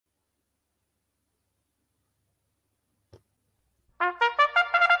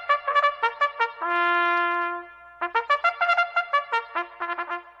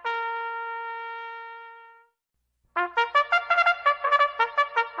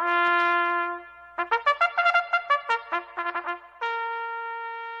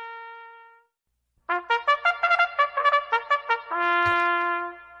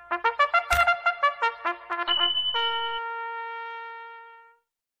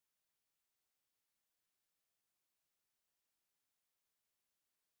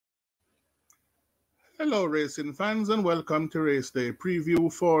Hello, racing fans, and welcome to Race Day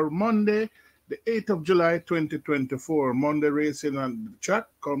preview for Monday, the 8th of July 2024. Monday racing on the track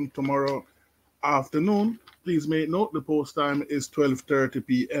come tomorrow afternoon. Please make note the post time is 12:30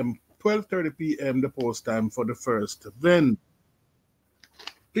 p.m. 12:30 p.m. the post time for the first event.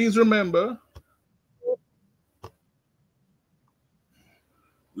 Please remember,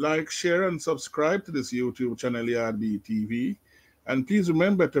 like, share, and subscribe to this YouTube channel, Yard TV. And please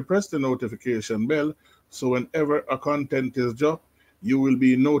remember to press the notification bell so whenever a content is dropped, you will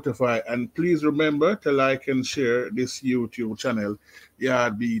be notified. And please remember to like and share this YouTube channel,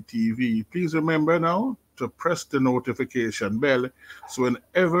 Yard TV. Please remember now to press the notification bell so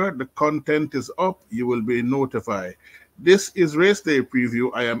whenever the content is up, you will be notified. This is Race Day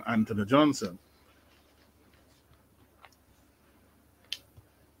Preview. I am Anthony Johnson.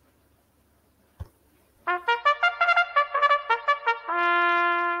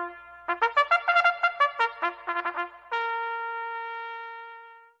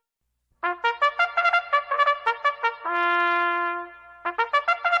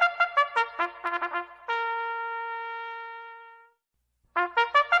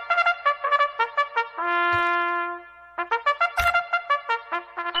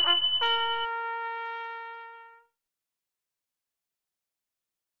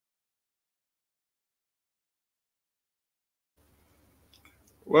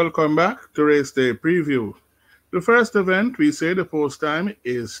 Welcome back to Race Day Preview. The first event, we say the post time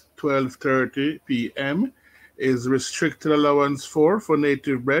is 12:30 p.m. is restricted allowance for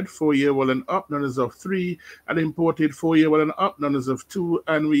native bred 4-year-old and up, numbers of 3, and imported 4-year-old and up, numbers of 2,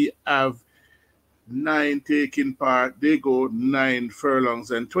 and we have 9 taking part. They go 9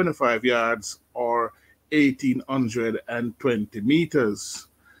 furlongs and 25 yards or 1,820 meters.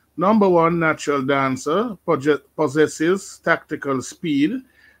 Number 1, Natural Dancer, possesses tactical speed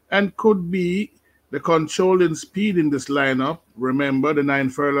and could be the controlling speed in this lineup. Remember, the 9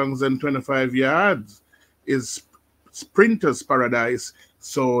 furlongs and 25 yards is Sprinter's Paradise.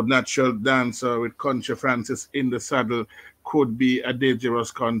 So Natural Dancer with Country Francis in the saddle could be a dangerous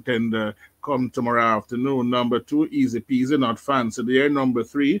contender come tomorrow afternoon. Number 2, Easy Peasy, not fancy there. Number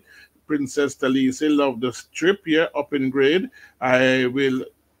 3, Princess Talisi, love the strip here, up in grade. I will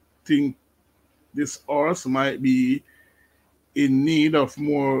think this horse might be in need of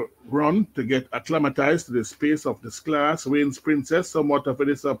more run to get acclimatized to the space of this class. Wayne's Princess, somewhat of a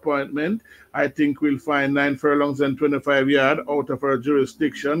disappointment. I think we'll find 9 furlongs and 25 yards out of her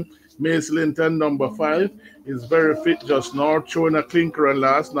jurisdiction. Mace Linton, number 5, is very fit just now, showing a clinker and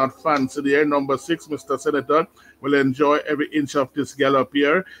last, not fancy there. Number 6, Mr. Senator, will enjoy every inch of this gallop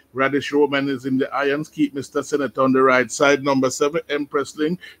here. Radish Roman is in the irons. Keep Mr. Senator on the right side. Number 7, Empress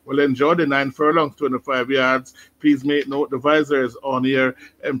Link, will enjoy the 9 furlongs, 25 yards. Please make note the visor is on here.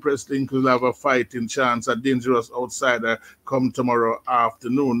 Empress Link will have a fighting chance, a dangerous outsider come tomorrow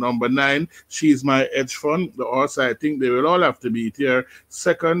afternoon. Number 9, She's My Edge Fund. The horse I think they will all have to beat here.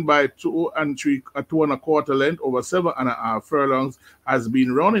 Second by 2 1/4 length over 7.5 furlongs has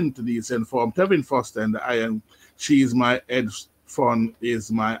been run into decent form. Tevin Foster and the iron. She's My Edge Fund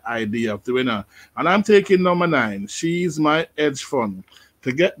is my idea of the winner. And I'm taking number 9, She's My Edge Fund,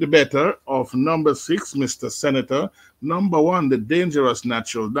 to get the better of number 6, Mr. Senator, number 1, the Dangerous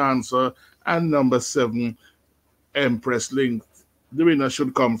Natural Dancer, and number 7, Empress Link. The winner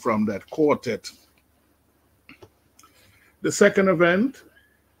should come from that quartet. The second event,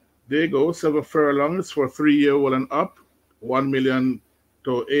 there you go, 7 furlongs for 3-year-old and up, 1,000,000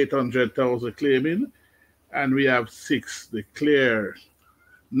 to 800,000 claiming, and we have 6 declared.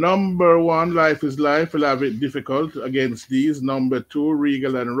 Number 1, Life is Life, will have it difficult against these. Number 2,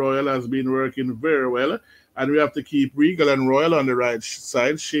 Regal and Royal has been working very well, and we have to keep Regal and Royal on the right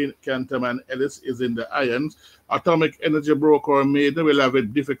side. Shane Canterman Ellis is in the irons. Atomic Energy Broker Maiden will have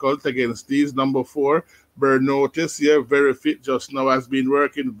it difficult against these. Number 4, Bird Notice, here, very fit just now, has been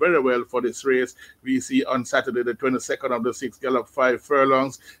working very well for this race. We see on Saturday, the 22nd of the 6th, gallop 5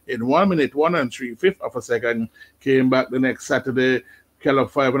 furlongs in 1 minute, 1 3/5 of a second. Came back the next Saturday,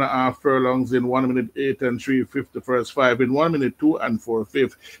 gallop 5.5 furlongs in 1 minute, 8 3/5, the first 5 in 1 minute, 2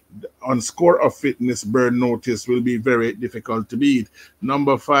 4/5. On score of fitness, Bird Notice will be very difficult to beat.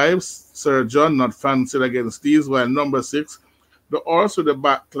 Number 5, Sir John, not fancied against these, while number 6, the horse with the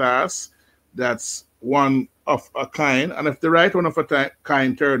back class, that's one of a kind, and if the right one of a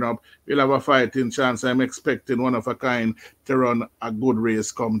kind turn up, we'll have a fighting chance. I'm expecting one of a kind to run a good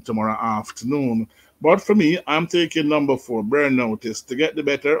race come tomorrow afternoon. But for me, I'm taking number 4, Burn Notice, to get the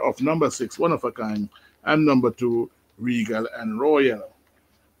better of number 6, One of a Kind, and number 2, Regal and Royal.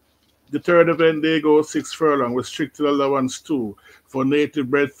 The third event, they go 6 furlong, restricted allowance 2 for native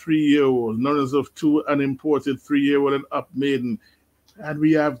bred 3-year-old, nunners of 2 and imported 3-year-old and up maiden. And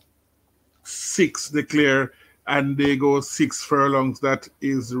we have 6 declare, and they go 6 furlongs. That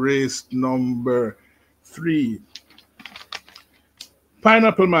is race number 3.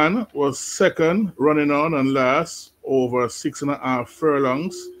 Pineapple Man was second, running on and last over 6.5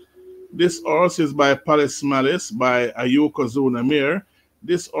 furlongs. This horse is by Palace Malice by Ayuko Mare.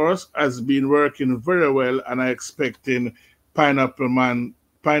 This horse has been working very well, and I expecting Pineapple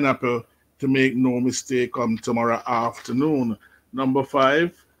to make no mistake come tomorrow afternoon. Number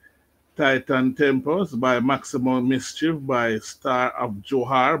 5, Titan Tempers by Maximum Mischief by Star of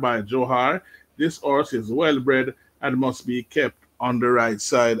Johar by Johar. This horse is well bred and must be kept on the right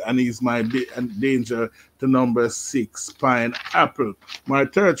side, and he's my danger to number 6, Pineapple. My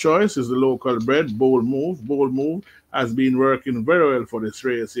third choice is the local bred Bold Move. Bold Move has been working very well for this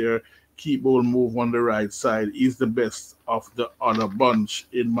race here. Keep Bold Move on the right side. He's the best of the other bunch,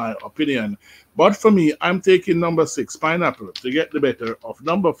 in my opinion. But for me, I'm taking number 6, Pineapple, to get the better of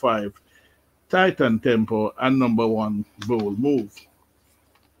number 5, Titan Tempo, and number 1, Bold Move.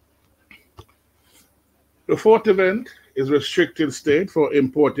 The fourth event is restricted state for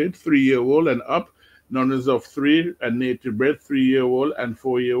imported 3-year-old and up, nunners of 3 and native bred 3-year-old and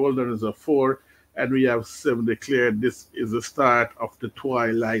 4-year-old, nunners of 4, and we have 7 declared. This is the start of the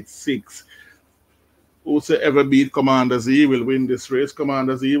Twilight 6. Whosoever beat Commander Z will win this race.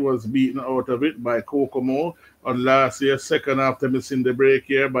 Commander Z was beaten out of it by Kokomo on last year, second after missing the break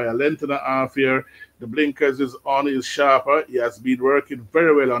here by a length and a half here. The blinkers is on, is sharper. He has been working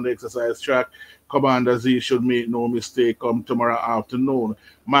very well on the exercise track. Commander Z should make no mistake come tomorrow afternoon.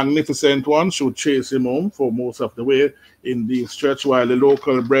 Magnificent One should chase him home for most of the way in the stretch, while the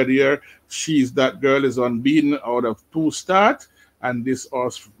local bred here, She's That Girl, is unbeaten out of 2 starts. And this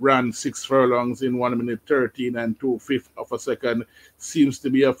horse ran 6 furlongs in 1 minute 13 and 2/5 of a second. Seems to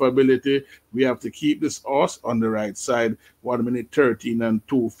be of ability. We have to keep this horse on the right side. 1 minute 13 and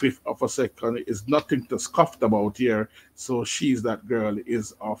 2/5 of a second is nothing to scoff about here. So She's That Girl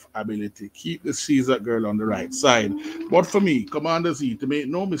is of ability. Keep the She's That Girl on the right side. But for me, Commander Z, to make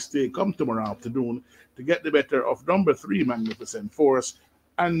no mistake, come tomorrow afternoon to get the better of number 3, Magnificent Force,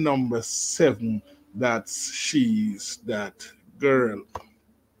 and number 7, that's She's That Girl.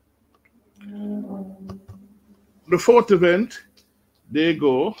 The fourth event, they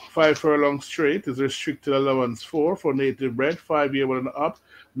go 5 furlongs straight, is restricted allowance 4 for native bred 5-year-old and up,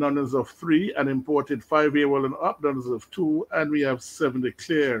 nunners of 3, and imported 5-year-old and up, nunners of 2, and we have 7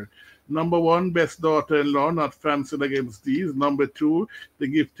 declare. Number 1, Best Daughter-in-Law, not fancied against these. Number 2, The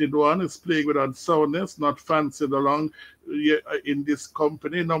Gifted One, is playing with unsoundness, not fancied along in this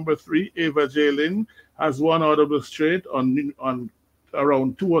company. Number 3, Ava Jalen, has won out of the straight on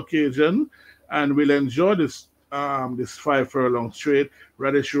around 2 occasions, and will enjoy this 5 furlong straight.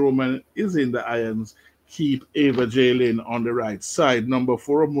 Radish Roman is in the irons. Keep Ava Jalen on the right side. Number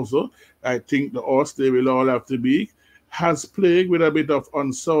 4, Muzzle, I think the horse they will all have to be, has played with a bit of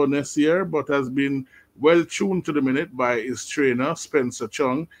unsoundness here, but has been well tuned to the minute by his trainer, Spencer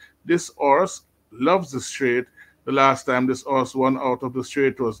Chung. This horse loves the straight. The last time this horse won out of the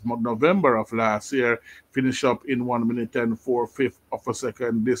straight was November of last year, finish up in 1 minute and 4/5 of a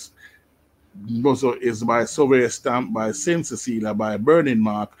second. This muzzle is by Survey Stamp, by Saint Cecilia, by Burning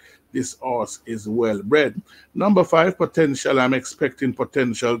Mark. This horse is well bred. Number 5, Potential. I'm expecting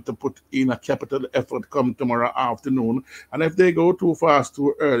Potential to put in a capital effort come tomorrow afternoon. And if they go too fast,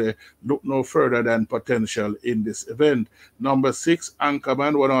 too early, look no further than Potential in this event. Number 6,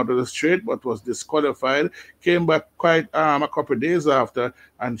 Anchorman, went out of the straight but was disqualified. Came back quite a couple of days after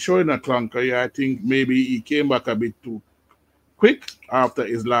and showing a clunker. Yeah, I think maybe he came back a bit too quick after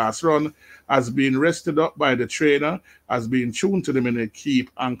his last run, has been rested up by the trainer, has been tuned to the minute.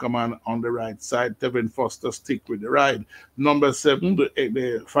 Keep Anchorman on the right side. Tevin Foster stick with the ride. Number 7,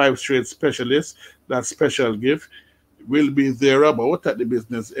 the 5 straight specialist, that Special Gift, will be thereabout at the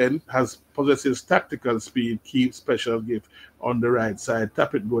business end, possesses tactical speed. Keep Special Gift on the right side.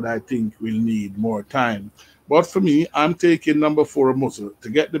 Tap It Good, I think, will need more time. But for me, I'm taking number 4, Muzzle, to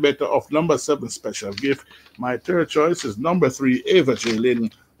get the better of number 7, Special Gift. My third choice is number 3, Ava Jalen,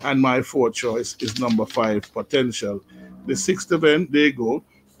 and my fourth choice is number 5, Potential. The sixth event, they go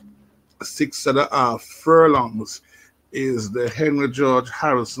 6.5 furlongs, is the Henry George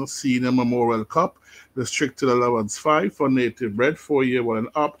Harrison Senior Memorial Cup, restricted allowance 5 for native bred 4-year-old and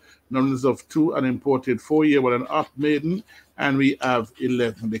up, numbers of 2 and imported 4-year-old and up maiden, and we have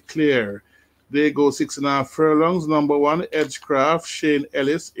 11 declare. They go 6.5 furlongs. Number 1, Edgecraft, Shane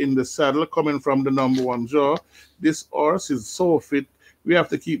Ellis in the saddle, coming from the number 1 jaw. This horse is so fit We have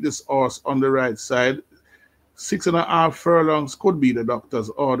to keep this horse on the right side. 6.5 furlongs could be the doctor's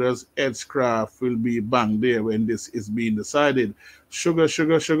orders. Edgecraft will be bang there when this is being decided. Sugar,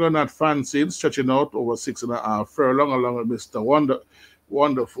 sugar, sugar, not fancied, stretching out over 6.5 furlong along with Mr.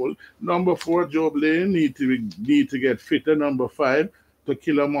 Wonderful. Number 4, Joe Blaine, need to get fitter. Number 5, To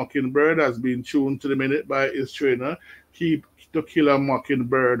Kill a Mockingbird has been tuned to the minute by his trainer. Keep To Kill a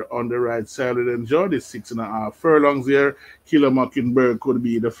Mockingbird on the right side and enjoy this 6.5 furlongs here. Kill a Mockingbird could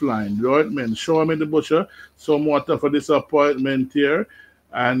be the flying jointman. Show me the butcher. Some water for disappointment here.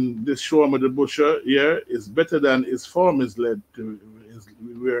 And this Show me the butcher here is better than his form is led to.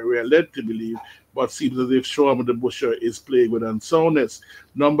 We're led to believe, but seems as if Show me the butcher is plagued with unsoundness.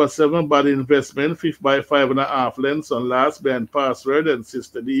 Number 7, Bad Investment, fifth by 5.5 lengths on Last Band Password, and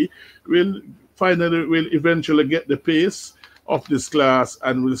Sister D will eventually get the pace of this class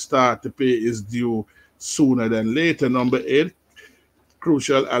and will start to pay his due sooner than later. Number 8,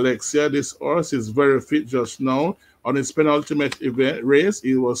 Crucial Alexia. This horse is very fit just now. On his penultimate event race,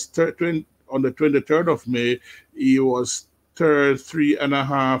 he was on the 23rd of May. He was third,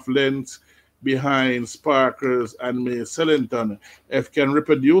 3.5 lengths behind Sparkles and May Sellington. If can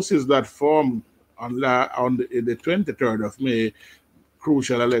reproduces that form on the 23rd of May,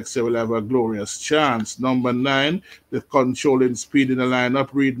 Crucial Alexia will have a glorious chance. Number 9, the controlling speed in the lineup,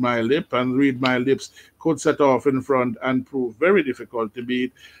 Read My Lip, and Read My Lips could set off in front and prove very difficult to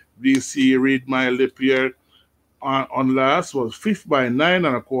beat. DC Read My Lip here on last was fifth by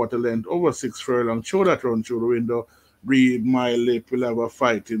 9.25 length over 6 furlong. Show that run through the window. Read My Lip will have a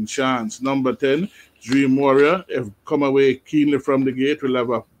fighting chance. Number 10, Dream Warrior, if come away keenly from the gate, will have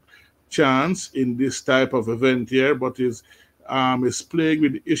a chance in this type of event here, but is plagued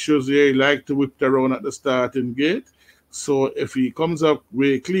with issues here. He like to whip around at the starting gate. So if he comes up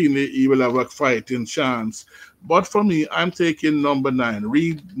way cleanly, he will have a fighting chance. But for me, I'm taking number 9,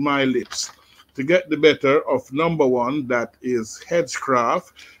 Read My Lips, to get the better of number 1, that is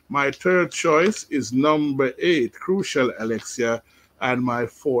Hedgecraft. My third choice is number 8, Crucial Alexia. And my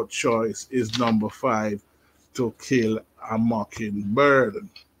fourth choice is number 5, To Kill a Mockingbird.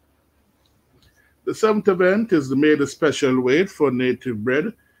 The 7th event is the made a special weight for native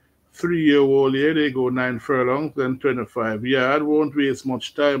bred. 3-year-old here, they go 9 furlongs and 25 yards. Won't waste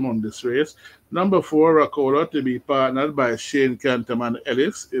much time on this race. Number 4, Rakola, to be partnered by Shane Canterman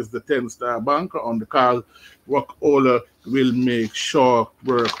Ellis, is the 10-star banker on the card. Rakola will make short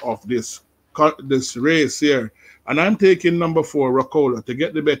work of this race here. And I'm taking number 4, Rakola, to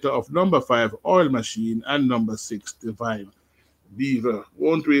get the better of number 5, Oil Machine, and number 6, Divine Beaver.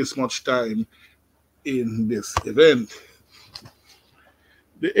 Won't waste much time in this event.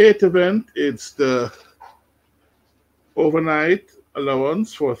 The 8th event, it's the overnight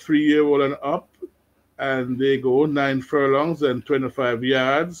allowance for 3-year-old and up, and they go 9 furlongs and 25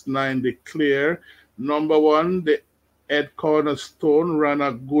 yards, 9 declare. Number 1, the Ed Cornerstone, ran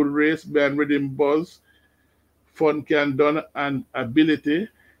a good race behind Rhythm Buzz, Fun Can Done, and Ability.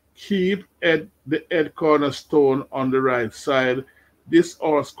 Keep the Ed Cornerstone on the right side. This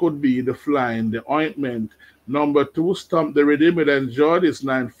horse could be the flying, the ointment. Number 2, Stomp the Rhythm, will enjoy this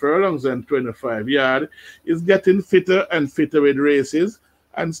 9 furlongs and 25 yards. Is getting fitter and fitter with races,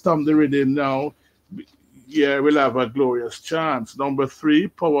 and Stomp the Rhythm now, yeah, will have a glorious chance. Number 3,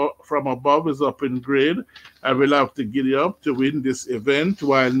 Power From Above, is up in grade. I will have to giddy up to win this event,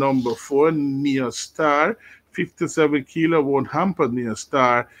 while number 4, Near Star, 57 kilo, won't hamper Near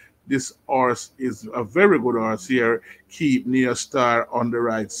Star. This horse is a very good horse here. Keep Near Star on the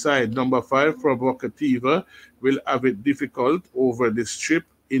right side. Number 5, Provocativa, will have it difficult over this trip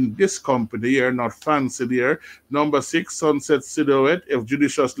in this company here, not fancy here. Number 6, Sunset Silhouette, if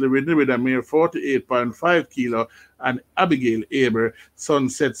judiciously ridden with a mere 48.5 kilo, and Abigail Aber,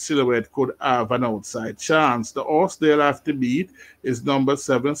 Sunset Silhouette could have an outside chance. The horse they'll have to beat is number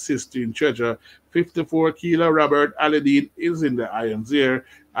 7, Sistine Treasure. 54 kilo, Robert Aladdin is in the irons here.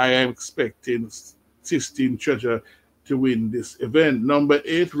 I am expecting Sistine Treasure to win this event. Number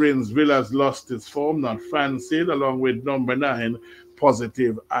 8, Rainsville, has lost its form, not fancied, along with number 9,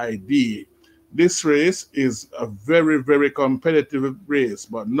 Positive ID. This race is a very, very competitive race,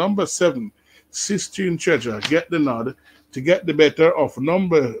 but number 7, Sistine Treasure, get the nod to get the better of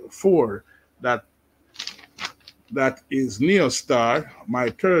number 4, that is Neo Star.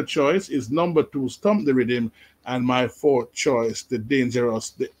 My third choice is number 2, Stomp the Rhythm, and my fourth choice, the Dangerous,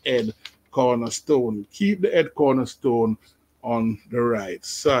 the Ed Cornerstone. Keep the Ed Cornerstone on the right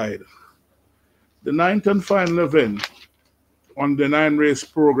side. The 9th and final event on the 9-race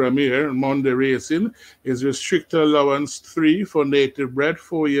program here, Monday Racing, is restricted allowance 3 for native bred,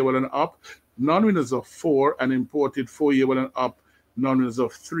 4-year-old and up, non-winners of 4, and imported 4-year-old and up, none is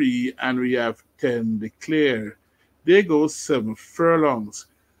of 3, and we have 10 declare. There goes 7 furlongs.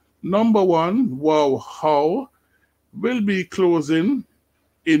 Number 1, Wow How, will be closing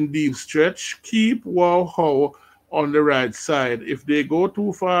in deep stretch. Keep Wow How on the right side. If they go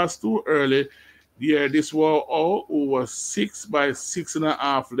too fast, too early, yeah, this Wow How over 6 by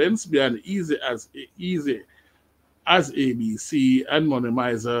 6.5 lengths be an easy as ABC and Money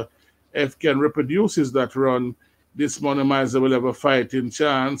Miser. If Ken reproduces that run, this Money Miser will have a fighting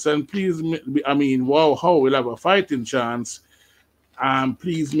chance. And please, I mean, Wow How will have a fighting chance.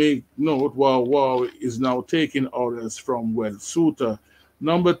 Please make note, Wow is now taking orders from Well Suitor.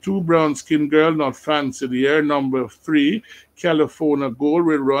 Number 2, Brown Skin Girl, not fancy there. Number 3, California Gold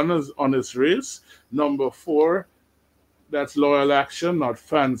will run on his race. Number 4, that's Loyal Action, not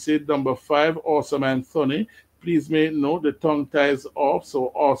fancy. Number 5, Awesome Anthony. Please make note the tongue ties off,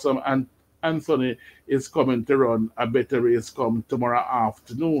 so Awesome and Anthony is coming to run a better race come tomorrow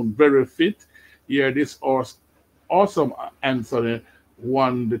afternoon. Very fit. Here, this Awesome Anthony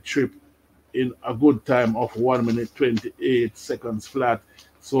won the trip in a good time of 1 minute 28 seconds flat.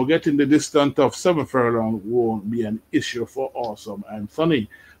 So getting the distance of 7 furlong won't be an issue for Awesome Anthony.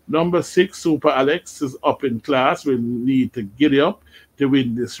 Number 6, Super Alex is up in class. We need to giddy up to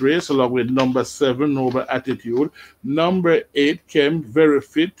win this race, along with number 7, Noble Attitude. Number 8, Kem, very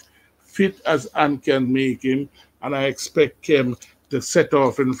fit as Ann can make him. And I expect Kem to set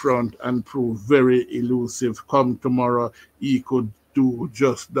off in front and prove very elusive. Come tomorrow, he could do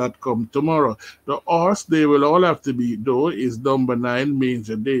just that come tomorrow. The horse they will all have to beat, though, is number 9,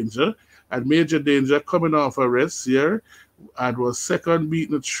 Major Danger. And Major Danger coming off a rest here and was second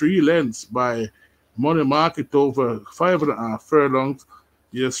beaten at 3 lengths by Money Market over 5.5 furlongs.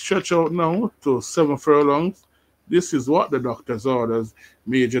 You stretch out now to 7 furlongs. This is what the doctor's orders.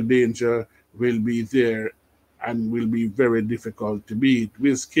 Major Danger will be there and will be very difficult to beat.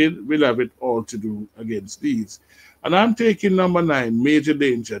 Wizkid will have it all to do against these. And I'm taking number 9, Major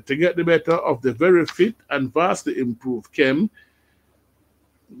Danger, to get the better of the very fit and vastly improved Kem.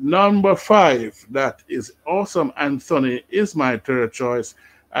 Number 5, that is Awesome Anthony, is my third choice.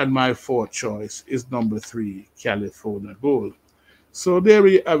 And my fourth choice is number 3, California Gold. So there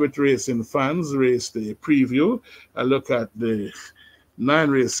we have it, racing fans. Race day preview. A look at the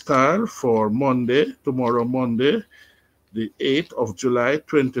 9-race card for Monday, tomorrow Monday, the 8th of July,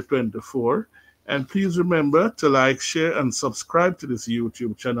 2024. And please remember to like, share, and subscribe to this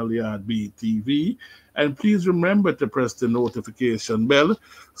YouTube channel, Yard B TV. And please remember to press the notification bell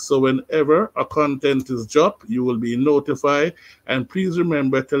so whenever a content is dropped, you will be notified. And please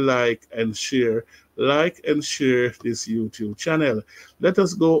remember to like and share this YouTube channel. Let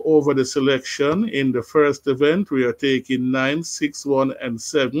us go over the selection. In the first event, we are taking 9, 6, 1, and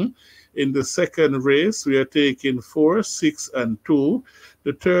 7. In the second race, we are taking 4, 6, and 2.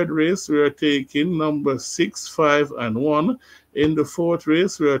 The third race, we are taking number 6, 5, and 1. In the fourth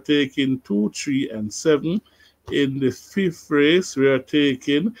race, we are taking 2, 3, and 7. In the fifth race, we are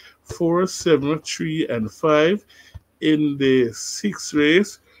taking 4, 7, 3, and 5. In the sixth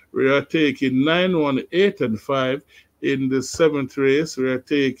race, we are taking 9, 1, 8, and 5. In the seventh race, we are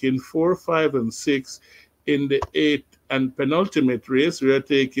taking 4, 5, and 6. In the eighth and penultimate race, we are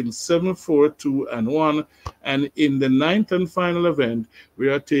taking 7, 4, 2, and 1. And in the ninth and final event, we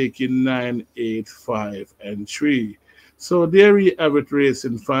are taking 9, 8, 5, and 3. So there we have it,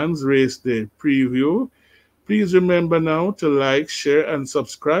 racing fans, race day preview. Please remember now to like, share, and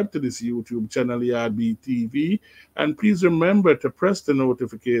subscribe to this YouTube channel, YRB TV. And please remember to press the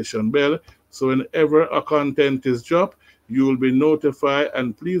notification bell so whenever a content is dropped, you will be notified.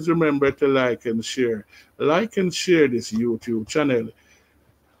 And please remember to like and share. Like and share this YouTube channel.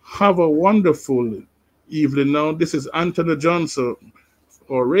 Have a wonderful evening now. This is Anthony Johnson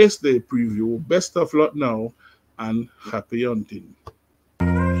for Race Day Preview. Best of luck now and happy hunting.